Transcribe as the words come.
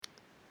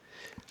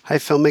Hi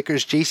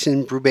filmmakers,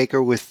 Jason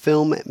Brubaker with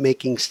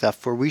Filmmaking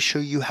Stuff, where we show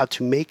you how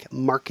to make,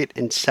 market,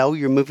 and sell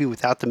your movie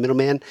without the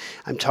middleman.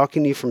 I'm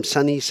talking to you from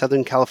sunny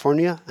Southern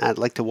California. I'd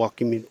like to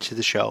welcome you to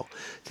the show.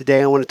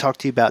 Today I want to talk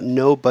to you about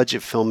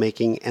no-budget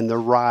filmmaking and the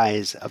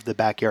rise of the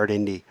backyard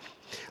indie.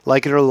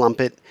 Like it or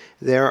lump it,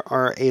 there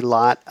are a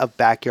lot of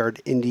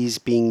backyard indies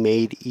being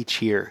made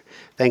each year.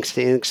 Thanks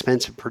to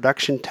inexpensive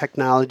production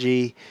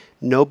technology,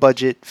 no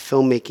budget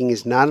filmmaking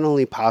is not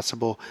only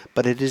possible,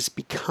 but it has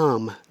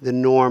become the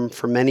norm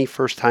for many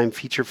first-time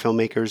feature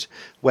filmmakers,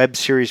 web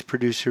series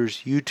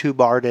producers, YouTube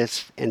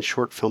artists, and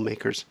short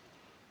filmmakers.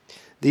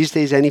 These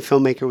days, any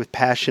filmmaker with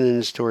passion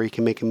and a story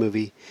can make a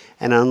movie,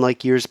 and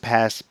unlike years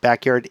past,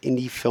 backyard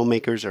indie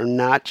filmmakers are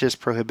not just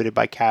prohibited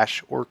by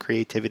cash or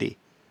creativity.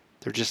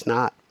 They're just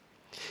not.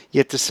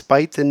 Yet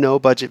despite the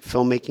no-budget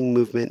filmmaking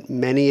movement,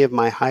 many of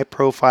my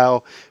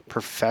high-profile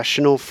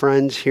professional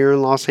friends here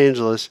in Los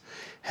Angeles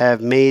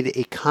have made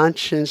a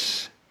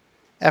conscious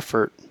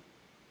effort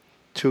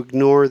to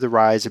ignore the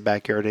rise of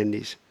backyard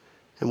indies.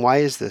 And why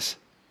is this?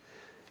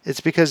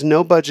 It's because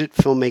no-budget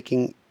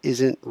filmmaking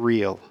isn't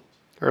real,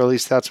 or at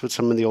least that's what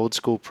some of the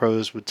old-school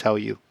pros would tell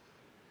you.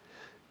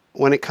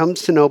 When it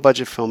comes to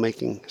no-budget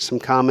filmmaking, some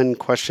common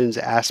questions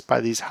asked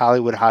by these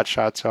Hollywood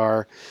hotshots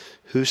are,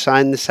 who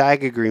signed the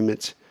SAG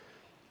agreements?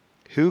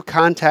 Who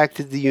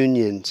contacted the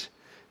unions?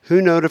 Who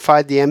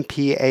notified the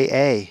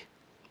MPAA?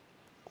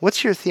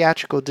 What's your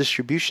theatrical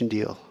distribution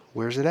deal?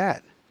 Where's it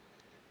at?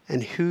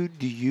 And who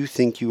do you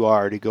think you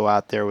are to go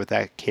out there with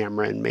that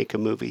camera and make a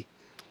movie?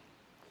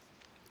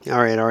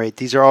 All right.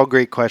 These are all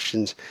great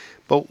questions.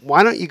 But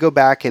why don't you go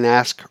back and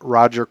ask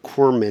Roger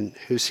Corman,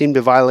 who seemed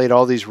to violate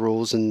all these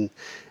rules and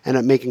end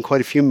up making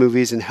quite a few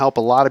movies and help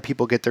a lot of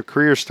people get their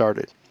career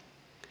started.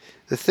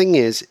 The thing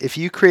is, if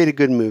you create a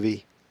good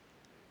movie,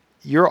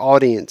 your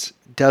audience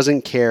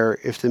doesn't care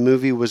if the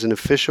movie was an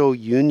official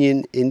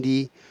union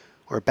indie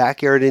or a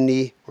backyard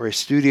indie or a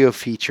studio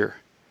feature.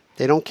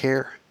 They don't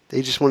care.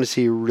 They just want to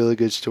see a really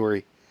good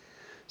story.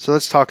 So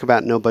let's talk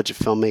about no-budget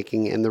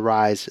filmmaking and the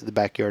rise of the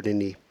backyard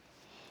indie.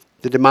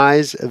 The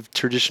demise of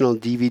traditional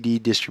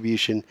DVD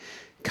distribution,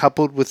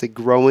 coupled with the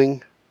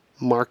growing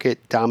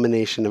market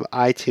domination of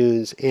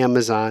iTunes,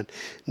 Amazon,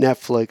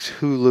 Netflix,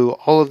 Hulu,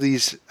 all of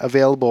these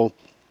available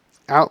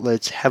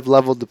outlets have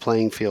leveled the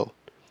playing field.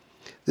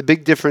 The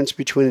big difference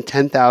between a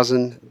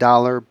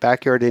 $10,000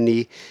 backyard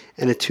indie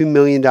and a $2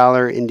 million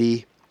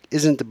indie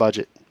isn't the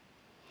budget.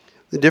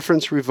 The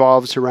difference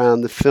revolves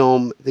around the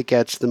film that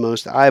gets the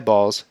most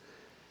eyeballs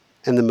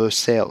and the most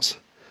sales.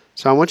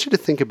 So I want you to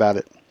think about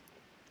it.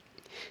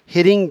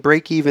 Hitting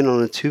break even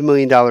on a $2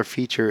 million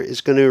feature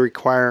is going to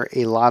require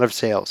a lot of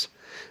sales.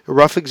 A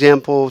rough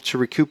example to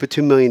recoup a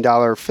 $2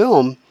 million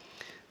film,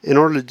 in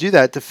order to do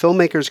that, the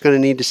filmmaker is going to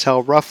need to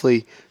sell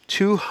roughly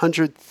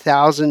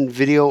 200,000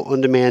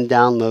 video-on-demand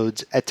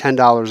downloads at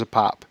 $10 a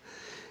pop.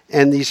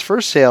 And these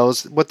first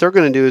sales, what they're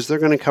going to do is they're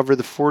going to cover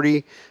the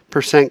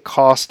 40%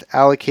 cost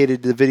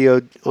allocated to the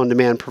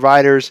video-on-demand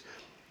providers,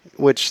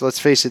 which, let's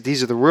face it,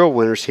 these are the real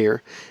winners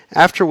here,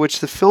 after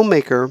which the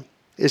filmmaker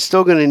is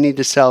still going to need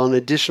to sell an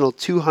additional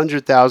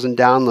 200,000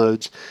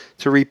 downloads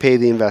to repay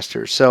the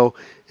investors. So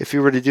if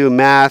you were to do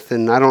math,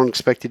 and I don't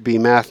expect you to be a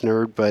math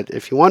nerd, but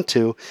if you want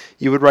to,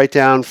 you would write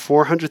down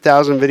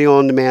 400,000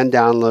 video-on-demand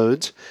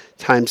downloads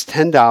times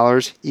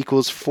 $10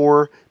 equals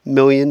 $4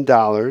 million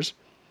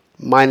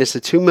minus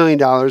the $2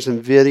 million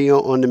in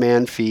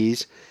video-on-demand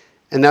fees,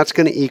 and that's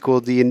going to equal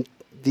the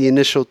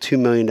initial $2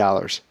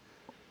 million.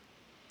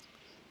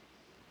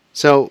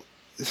 So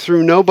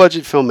through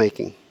no-budget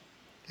filmmaking,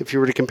 if you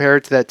were to compare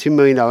it to that $2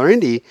 million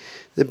indie,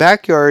 the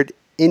backyard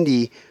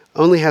indie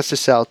only has to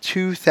sell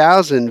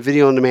 2,000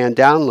 video-on-demand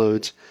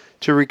downloads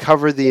to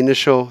recover the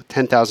initial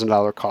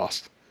 $10,000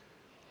 cost.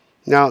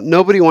 Now,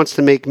 nobody wants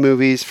to make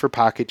movies for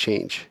pocket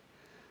change.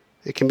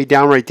 It can be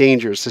downright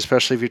dangerous,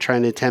 especially if you're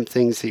trying to attempt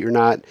things that you're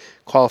not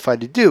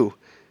qualified to do.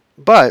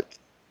 But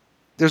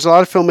there's a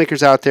lot of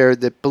filmmakers out there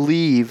that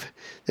believe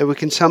that we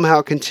can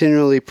somehow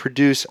continually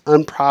produce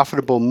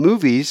unprofitable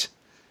movies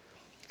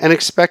and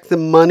expect the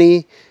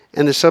money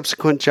and the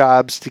subsequent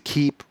jobs to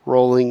keep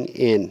rolling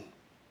in.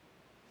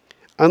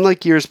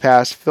 Unlike years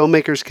past,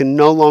 filmmakers can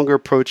no longer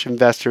approach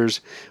investors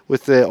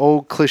with the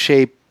old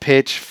cliche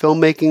pitch,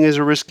 filmmaking is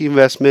a risky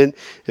investment.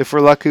 If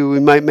we're lucky,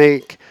 we might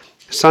make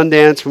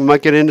Sundance, we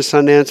might get into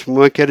Sundance, we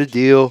might get a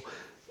deal.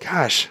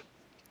 Gosh,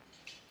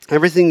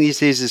 everything these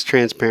days is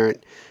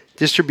transparent.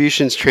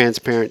 Distribution's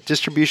transparent.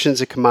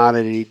 Distribution's a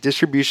commodity.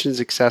 Distribution's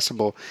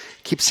accessible.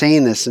 I keep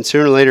saying this, and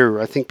sooner or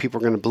later, I think people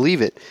are going to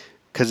believe it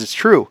because it's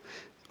true.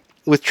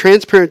 With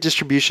transparent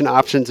distribution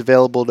options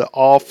available to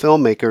all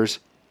filmmakers,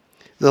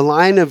 the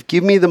line of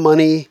give me the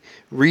money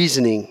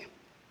reasoning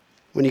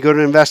when you go to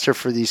an investor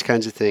for these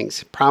kinds of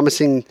things,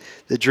 promising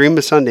the dream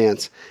of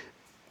Sundance,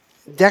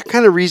 that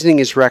kind of reasoning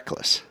is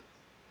reckless.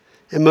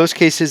 In most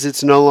cases,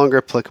 it's no longer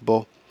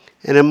applicable.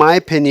 And in my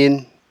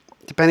opinion,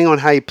 depending on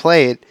how you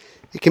play it,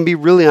 it can be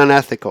really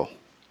unethical.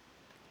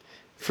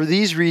 For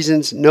these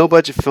reasons,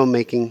 no-budget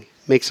filmmaking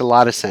makes a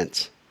lot of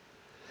sense.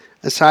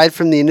 Aside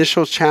from the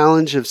initial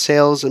challenge of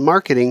sales and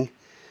marketing,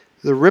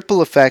 the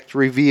ripple effect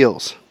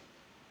reveals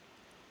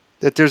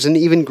that there's an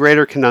even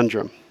greater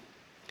conundrum.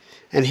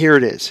 And here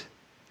it is.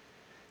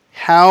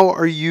 How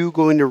are you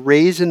going to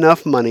raise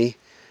enough money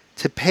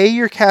to pay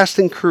your cast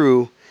and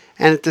crew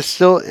and at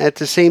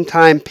the same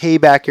time pay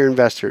back your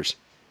investors?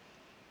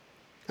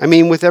 I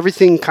mean, with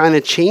everything kind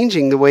of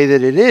changing the way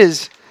that it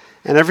is,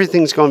 and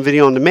everything's going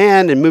video on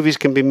demand and movies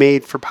can be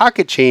made for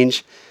pocket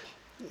change,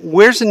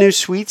 where's the new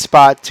sweet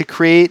spot to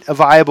create a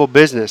viable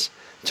business,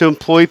 to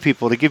employ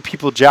people, to give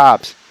people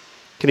jobs?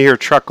 Can you hear a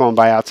truck going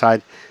by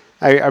outside?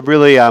 I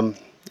really I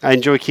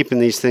enjoy keeping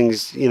these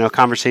things,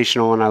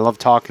 conversational, and I love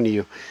talking to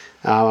you.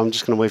 I'm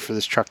just going to wait for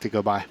this truck to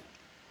go by.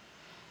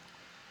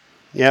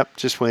 Yep,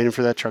 just waiting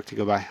for that truck to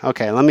go by.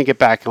 Okay, let me get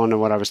back on to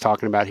what I was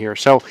talking about here.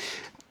 So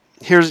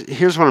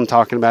here's what I'm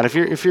talking about.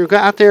 If you're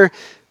out there,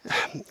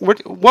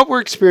 what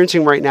we're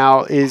experiencing right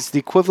now is the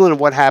equivalent of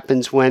what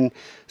happens when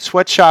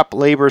sweatshop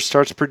labor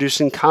starts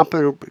producing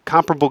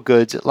comparable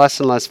goods at less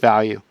and less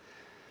value.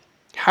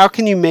 How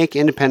can you make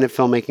independent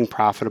filmmaking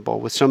profitable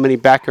with so many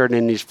backyard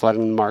indies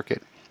flooding the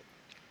market?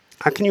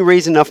 How can you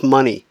raise enough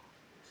money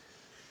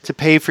to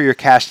pay for your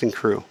cast and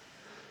crew?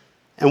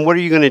 And what are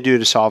you going to do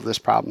to solve this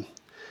problem?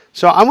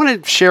 So I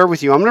want to share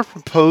with you, I'm going to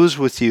propose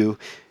with you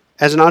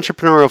as an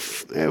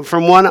entrepreneurial,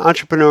 from one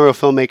entrepreneurial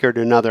filmmaker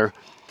to another,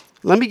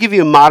 let me give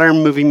you a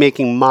modern movie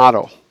making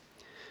model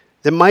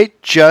that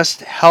might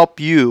just help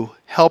you,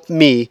 help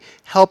me,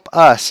 help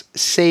us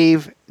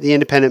save the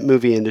independent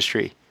movie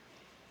industry.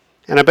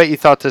 And I bet you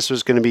thought this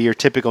was going to be your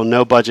typical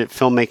no-budget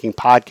filmmaking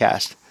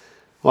podcast.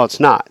 Well, it's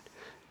not.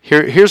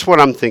 Here's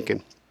what I'm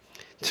thinking.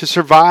 To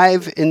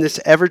survive in this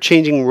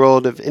ever-changing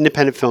world of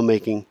independent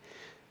filmmaking,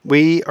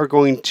 we are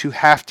going to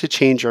have to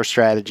change our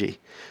strategy.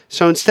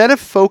 So instead of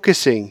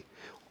focusing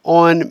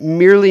on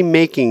merely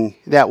making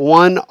that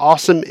one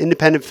awesome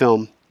independent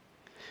film,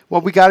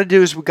 what we got to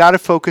do is we got to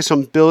focus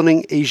on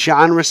building a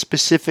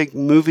genre-specific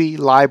movie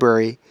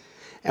library,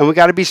 and we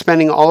got to be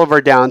spending all of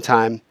our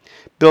downtime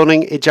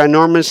building a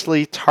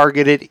ginormously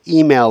targeted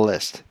email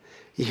list.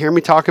 You hear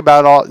me talk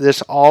about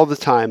this all the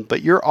time,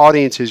 but your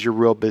audience is your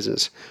real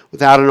business.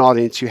 Without an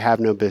audience, you have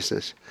no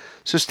business.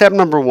 So step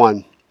number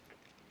 1,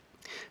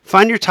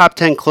 find your top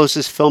 10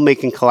 closest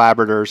filmmaking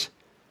collaborators.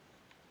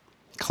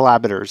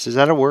 Is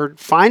that a word?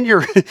 Find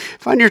your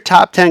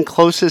top 10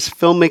 closest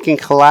filmmaking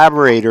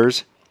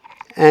collaborators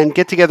and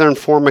get together and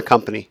form a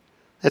company.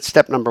 That's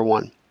step number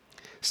 1.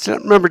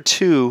 Step number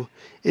 2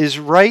 is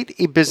write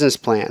a business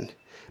plan.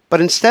 But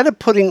instead of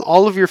putting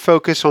all of your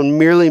focus on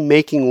merely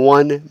making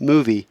one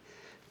movie,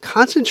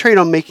 concentrate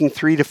on making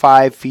 3 to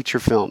 5 feature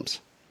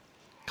films.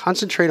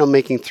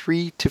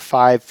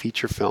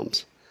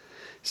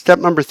 Step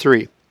number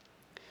 3,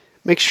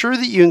 make sure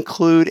that you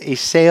include a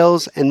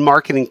sales and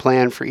marketing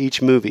plan for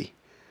each movie.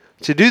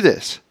 To do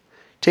this,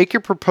 take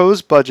your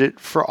proposed budget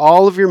for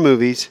all of your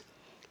movies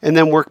and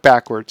then work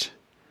backwards.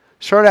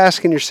 Start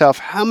asking yourself,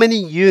 how many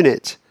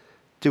units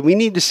do we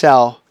need to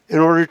sell in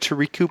order to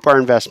recoup our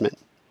investment?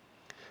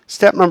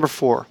 Step number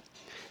 4,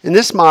 in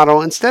this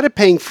model, instead of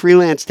paying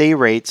freelance day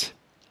rates,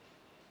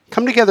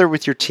 come together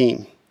with your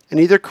team and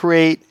either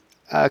create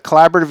a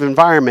collaborative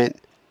environment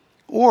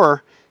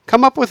or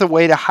come up with a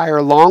way to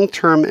hire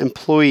long-term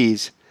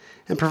employees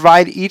and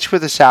provide each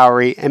with a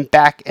salary and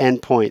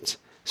back-end points,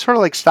 sort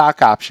of like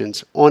stock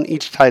options on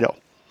each title.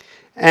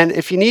 And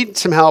if you need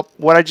some help,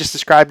 what I just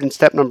described in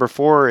step number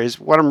 4 is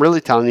what I'm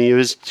really telling you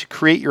is to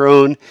create your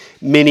own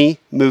mini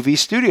movie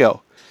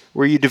studio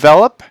where you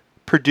develop,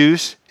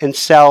 produce, and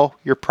sell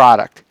your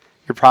product.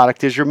 Your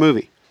product is your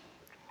movie.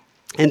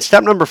 And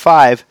step number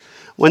 5,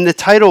 when the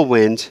title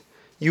wins,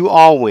 you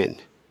all win.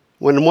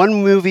 When one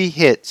movie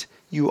hits,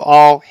 you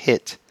all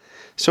hit.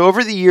 So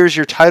over the years,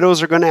 your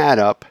titles are going to add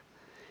up,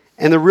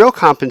 and the real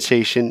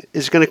compensation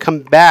is going to come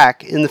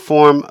back in the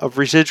form of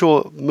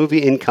residual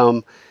movie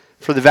income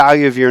for the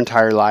value of your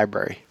entire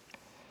library.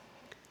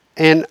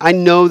 And I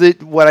know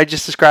that what I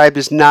just described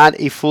is not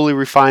a fully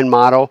refined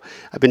model.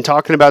 I've been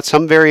talking about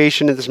some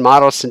variation of this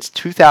model since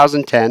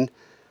 2010,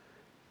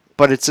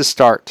 but it's a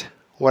start.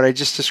 What I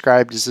just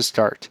described is a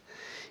start.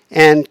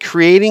 And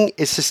creating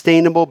a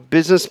sustainable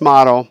business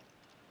model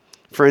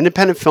for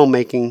independent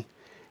filmmaking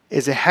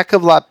is a heck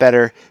of a lot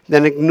better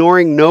than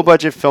ignoring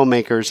no-budget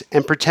filmmakers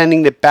and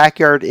pretending that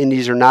backyard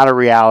indies are not a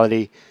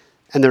reality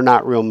and they're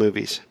not real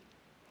movies.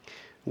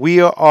 We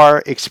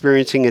are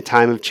experiencing a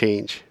time of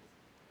change.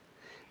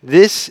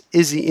 This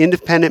is the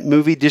independent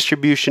movie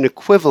distribution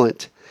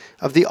equivalent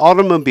of the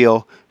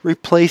automobile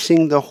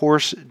replacing the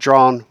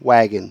horse-drawn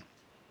wagon.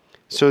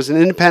 So as an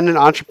independent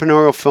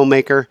entrepreneurial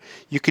filmmaker,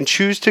 you can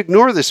choose to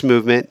ignore this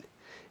movement,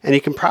 and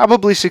you can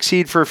probably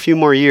succeed for a few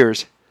more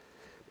years.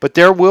 But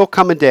there will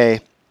come a day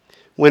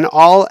when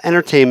all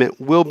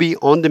entertainment will be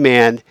on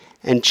demand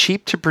and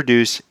cheap to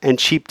produce and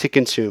cheap to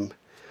consume.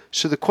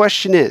 So the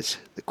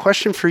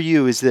question for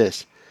you is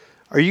this: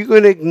 are you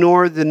going to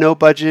ignore the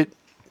no-budget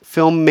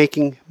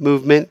filmmaking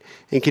movement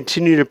and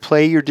continue to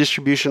play your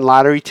distribution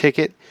lottery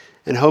ticket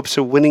in hopes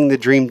of winning the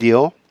dream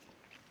deal?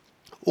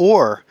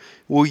 Or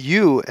will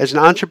you, as an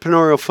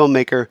entrepreneurial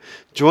filmmaker,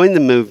 join the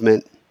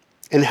movement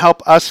and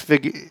help us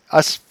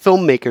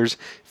filmmakers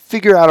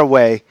figure out a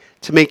way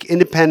to make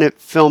independent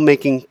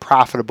filmmaking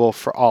profitable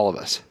for all of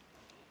us.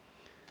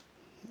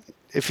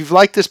 If you've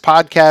liked this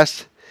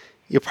podcast,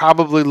 you'll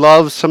probably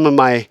love some of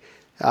my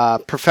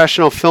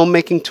professional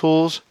filmmaking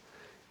tools.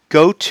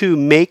 Go to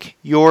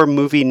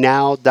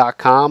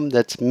makeyourmovienow.com.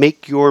 That's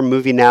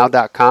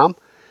makeyourmovienow.com.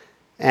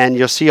 And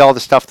you'll see all the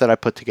stuff that I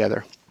put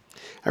together.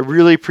 I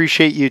really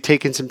appreciate you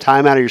taking some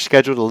time out of your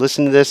schedule to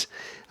listen to this.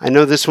 I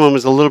know this one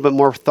was a little bit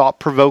more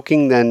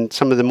thought-provoking than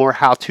some of the more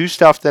how-to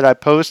stuff that I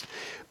post,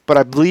 but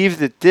I believe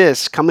that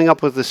this, coming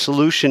up with a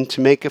solution to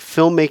make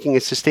filmmaking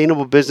a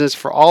sustainable business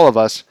for all of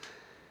us,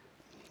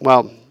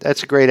 well,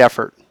 that's a great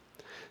effort.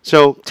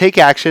 So take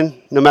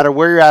action, no matter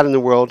where you're at in the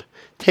world.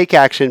 Take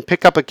action,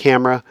 pick up a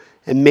camera,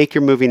 and make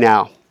your movie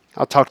now.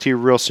 I'll talk to you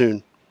real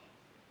soon.